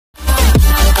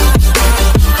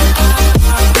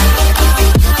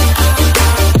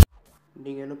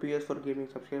PS4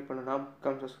 gaming subscribe பண்ணனா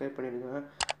subscribe பண்ணிடுங்க.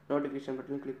 Notification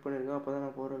button click பண்ணிடுங்க. அப்போ தான்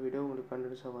நான் போகிற வீடியோ உங்களுக்கு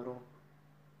கண்டினியூஸாக வரும்.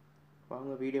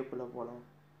 வாங்க வீடியோக்குள்ளே போகலாம்.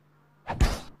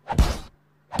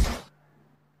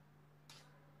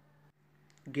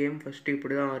 கேம் ஃபஸ்ட்டு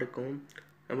இப்படி தான் இருக்கும்.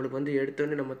 நம்மளுக்கு வந்து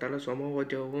எடுத்தோன்னே நம்ம தலை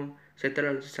சொமோவாஜாவும்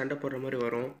செத்தலால் சண்டை போடுற மாதிரி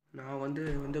வரும். நான்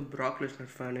வந்து ப்ராக்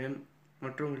லெஸ்னர் ஃபேனு.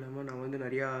 மற்றும் இல்லாமல் நான் வந்து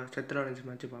நிறையா செத்தலாலன்ஸ்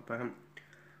மேட்ச்சு பார்ப்பேன்.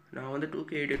 நான் வந்து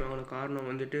 2K18 வாங்கின காரணம்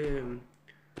வந்துட்டு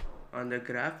அந்த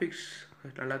கிராஃபிக்ஸ்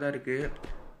நல்லா தான் இருக்குது.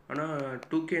 ஆனால்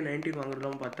 2K19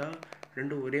 வாங்குறதுலாம் பார்த்தா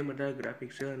ரெண்டும் ஒரே மாதிரி தான்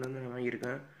கிராஃபிக்ஸு. அதனால நான்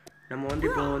வாங்கியிருக்கேன். நம்ம வந்து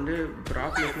இப்போ வந்து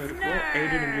ப்ராக் லெஸ்னர் இருக்கும்.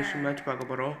 எய்டன் இங்கிலீஷ் மேட்ச்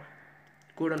பார்க்க போகிறோம்.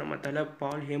 கூட நம்ம தலை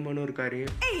பால் ஹேமனும் இருக்கார்.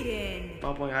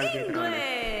 பார்ப்போம் யார் கேட்குறாங்க.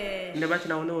 இந்த மேட்ச்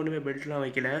நான் வந்து ஒன்றுமே பெல்ட்லாம்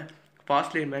வைக்கல.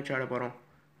 ஃபாஸ்ட் லைன் மேட்ச் ஆட போகிறோம்.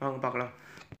 வாங்க பார்க்கலாம்.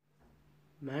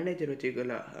 மேனேஜர்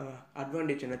வச்சுக்கல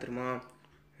அட்வான்டேஜ் என்ன தெரியுமா?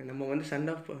 நம்ம வந்து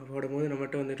சண்டை போடும்போது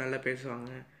நம்மகிட்ட வந்து நல்லா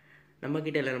பேசுவாங்க.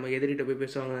 நம்மக்கிட்ட இல்லை, நம்ம எதிரிகிட்ட போய்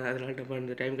பேசுவாங்க. அதனால நம்ம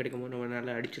இந்த டைம் கிடைக்கும்போது நம்ம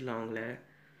நல்லா அடிச்சிடலாம் அவங்கள.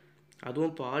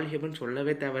 அதுவும் பால் ஹேமன்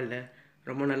சொல்லவே தேவையில்ல,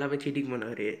 ரொம்ப நல்லாவே சீட்டிங்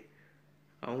பண்ணுவார்.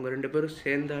 அவங்க ரெண்டு பேரும்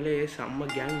சேர்ந்தாலே செம்ம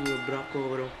கேங் ப்ராக்கோ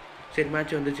வரும். சரி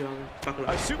மேட்ச் வந்துச்சு, வாங்க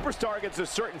பார்க்கலாம். A superstar gets a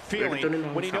certain feeling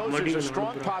when he knows there's a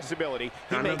strong possibility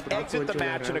he may exit the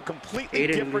match in a completely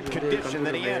different condition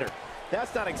than he entered.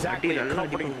 That's not exactly a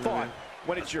comforting thought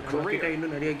when it's your career.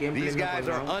 These guys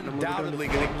are undoubtedly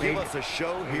going to give us a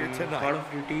show here tonight.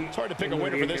 It's hard to pick a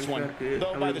winner for this one,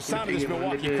 though by the sound of this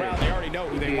Milwaukee crowd, they already know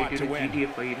who they want to win.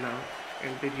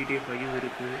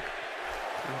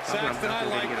 Saxton, I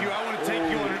like you. I want to take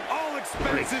you on an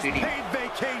all-expenses paid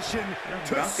vacation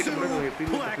to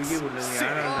Suplex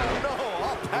City. Oh no,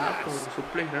 I'll pass.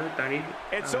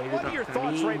 And so what are your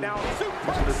thoughts right now?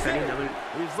 Suplex City.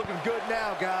 He's looking good now,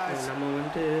 guys.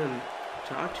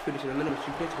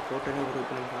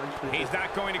 He's not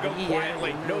going to go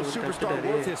quietly. No superstar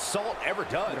worth his salt ever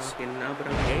does.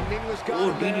 Aiden English got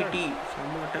him there.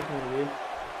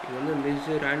 இது வந்து miss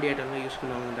ராண்டி ஆட்டம்லாம் use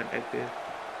பண்ணுவாங்க இந்த attack.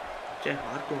 சே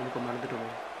R2 நமக்கு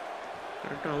மறந்துட்டோம்.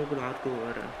 கரெக்டாக அவங்களுக்கு R2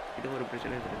 வேறு. இது ஒரு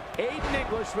பிரச்சனை இருக்குது. Aiden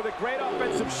English with a great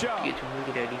offensive shot.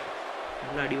 வாங்கிட்டு அடி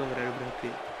நல்லா அடி வாங்குறாரு பிராக்கு.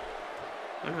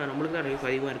 ஆனால் நம்மளுக்கு தான் லைஃப்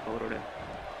அதிகமாக இருக்குது அவரோட.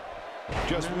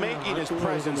 Just making his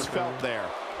presence felt there.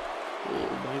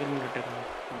 பயங்கரமான அட்டாக்.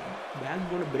 பேக்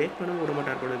போன பிரேக் பண்ண விட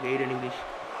மாட்டார் கூட Aiden English.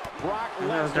 Brock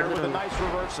Lesnar with a nice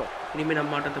reversal. இனிமேல்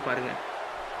நம்ம ஆட்டத்தை பாருங்க.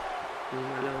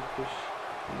 நல்லா push.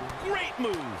 Great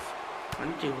move.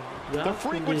 Punching. The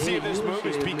frequency of this move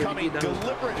is becoming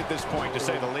deliberate at this point, to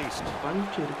say the least.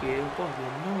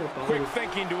 Quick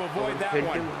thinking to avoid that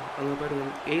one.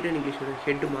 Aiden English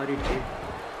head மாறிடுச்சு.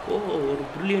 ஒரு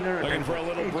brilliant looking for a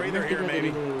little breather here,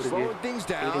 maybe. Slowing things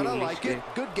down. I like it.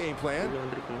 Good game plan.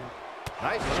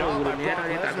 Nice job by Brock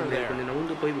Lesnar there.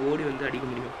 நவுந்து போய் ஓடி வந்து அடிக்க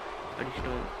முடியும்.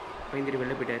 அடிச்சிட்டோம். பயந்துட்டு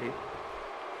வெளில போயிட்டாரு.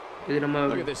 இது நம்ம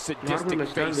நார்மல்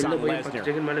மேட்ச் தான். வெளில போய் 10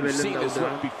 செகண்ட் மேலே வெளில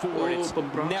இருந்தால் இப்போ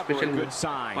ப்ராக் ஸ்பெஷல்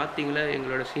பார்த்தீங்களா?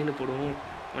 எங்களோட சீனு போடுவோம்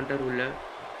வந்துட்டார் உள்ள.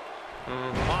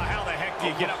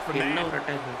 என்ன ஒரு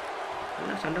அட்டாக்,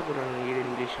 நல்லா சண்டை போடுறாங்க ஈடன்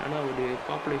இங்கிலீஷ். ஆனால் ஒரு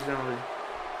பாப்புலேஷன் தான் ஆகுது.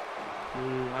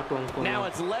 Now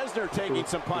it's Lesnar taking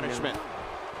some punishment.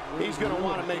 He's going to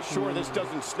want to make sure this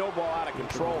doesn't snowball out of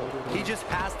control. He just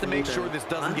has to make sure this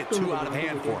doesn't get too out of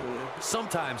hand for him.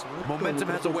 Sometimes momentum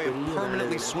has a way of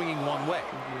permanently swinging one way.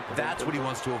 That's what he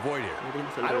wants to avoid here.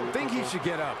 I don't think he should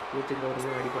get up.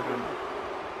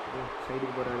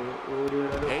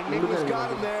 Aiden English got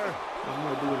him there.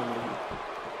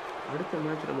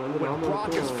 When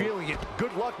Brock is feeling it,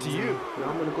 good luck to you.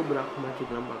 ராமனுக்கும் Prague match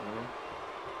இதெல்லாம் பார்க்கலாம்.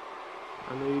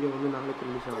 அந்த video வந்து நாளைக்கு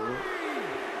release ஆகும்.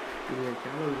 He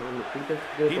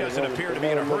doesn't appear to be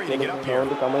in a hurry to get up here.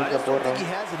 I just don't think he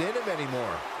has it in him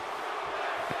anymore.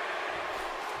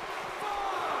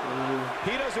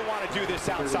 He doesn't want to do this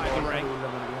outside the ring.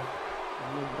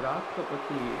 Brock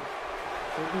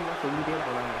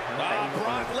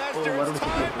Lesnar, it's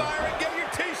time, Byron. Get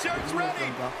your t-shirts ready.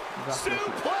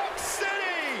 Suplex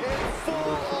City in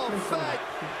full effect.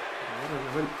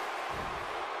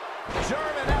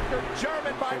 German after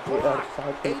German by Brock.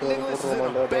 Aiden English is in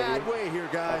a bad way here,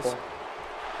 guys.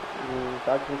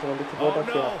 Oh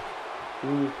no.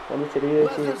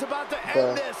 Lesnar's about to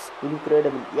end this.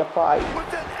 Incredible. F5.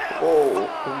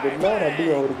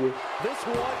 This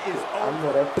one is over.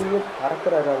 Referee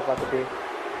கரெக்டாக பார்த்துட்டு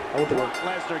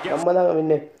நம்ம தான்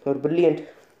வின்னு. ஒரு brilliant.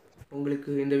 உங்களுக்கு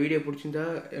இந்த video பிடிச்சிருந்தா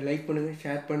like பண்ணுங்கள்,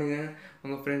 share பண்ணுங்கள்,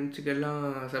 உங்கள் ஃப்ரெண்ட்ஸுக்கு எல்லாம்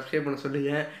சப்ஸ்கிரைப் பண்ண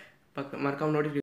சொல்லுங்கள். மறக்காமல் நோட்டிஃபிகேஷன்